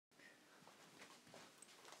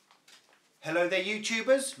Hello there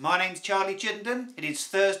YouTubers, my name's Charlie Chittenden. It is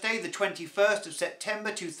Thursday the 21st of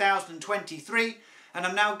September 2023 and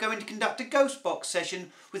I'm now going to conduct a ghost box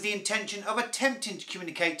session with the intention of attempting to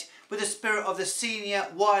communicate with the spirit of the senior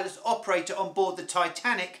wireless operator on board the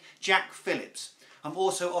Titanic, Jack Phillips. I'm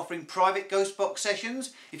also offering private ghost box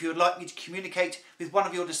sessions if you would like me to communicate with one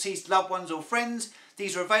of your deceased loved ones or friends.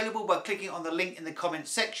 These are available by clicking on the link in the comments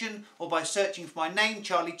section or by searching for my name,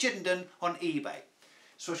 Charlie Chittenden, on eBay.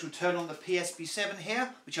 So I shall turn on the PSB7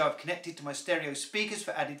 here, which I've connected to my stereo speakers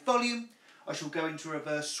for added volume. I shall go into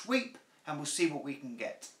reverse sweep and we'll see what we can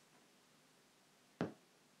get.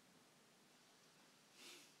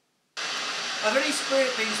 Are there any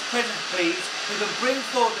spirit beings present, please, who can bring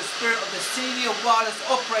forward the spirit of the senior wireless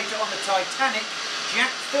operator on the Titanic,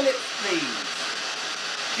 Jack Phillips, please?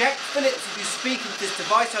 Jack Phillips, if you speak into this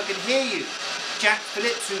device, I can hear you. Jack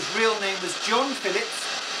Phillips, whose real name was John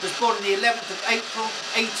Phillips, was born on the 11th of April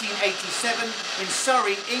 1887 in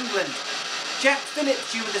Surrey, England. Jack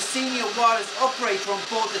Phillips, you were the senior wireless operator on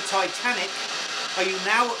board the Titanic. Are you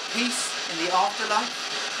now at peace in the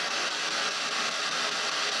afterlife?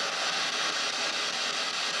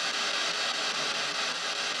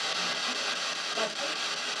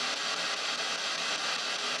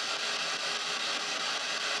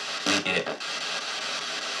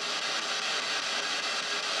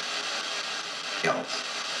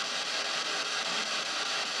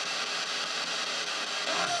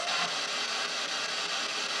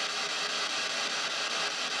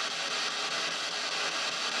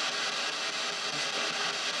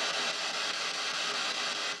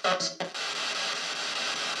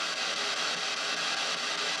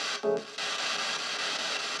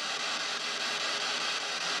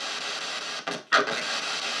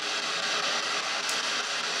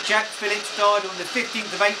 Jack Phillips died on the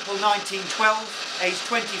 15th of April 1912, aged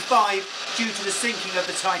 25, due to the sinking of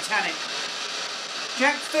the Titanic.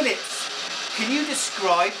 Jack Phillips, can you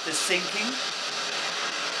describe the sinking?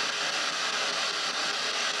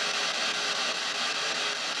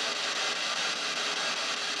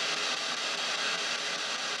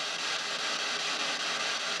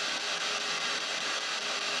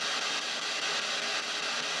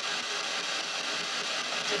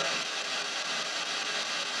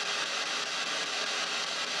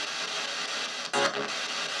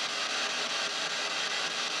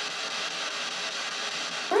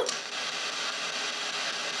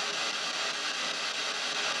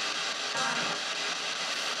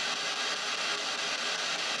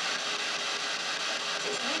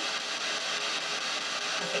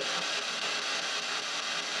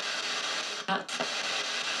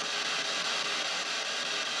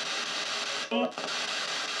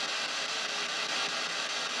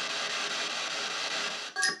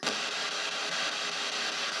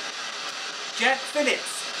 Jack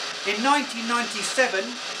Phillips, in 1997,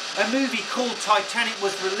 a movie called Titanic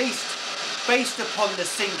was released based upon the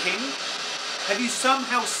sinking. Have you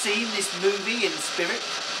somehow seen this movie in spirit?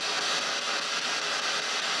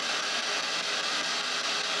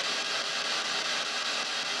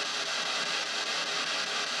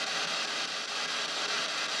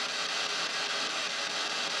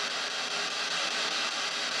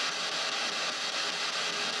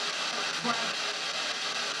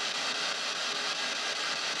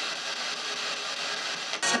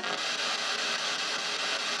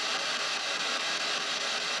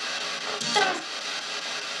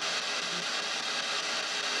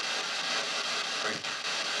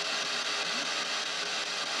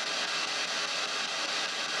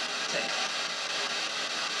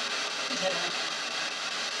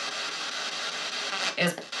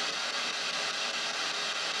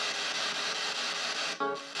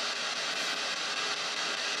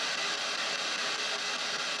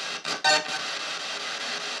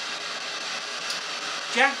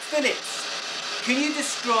 Jack Phillips, can you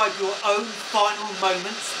describe your own final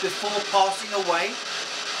moments before passing away?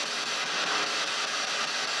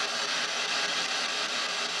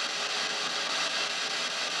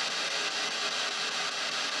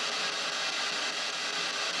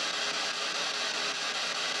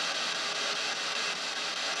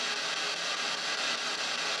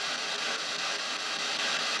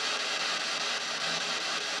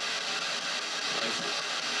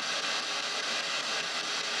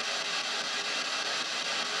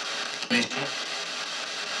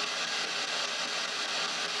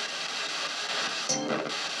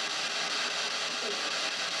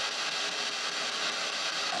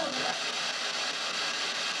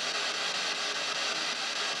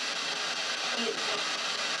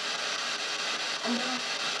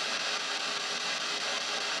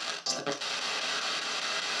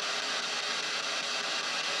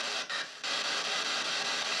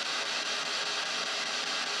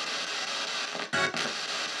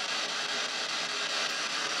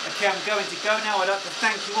 Okay, I'm going to go now. I'd like to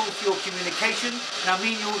thank you all for your communication, and I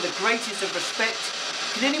mean you all the greatest of respect.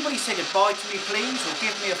 Can anybody say goodbye to me, please, or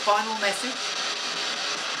give me a final message?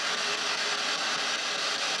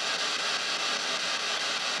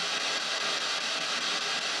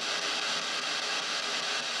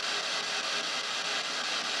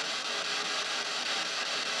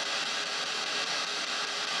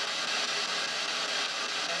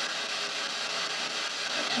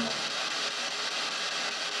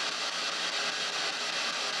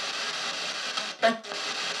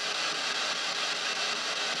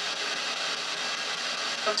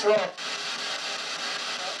 What's wrong?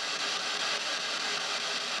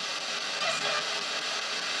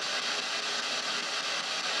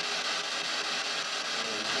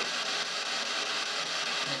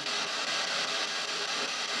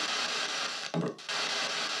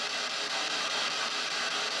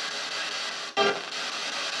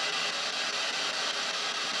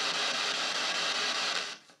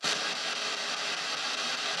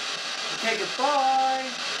 Okay,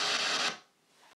 goodbye.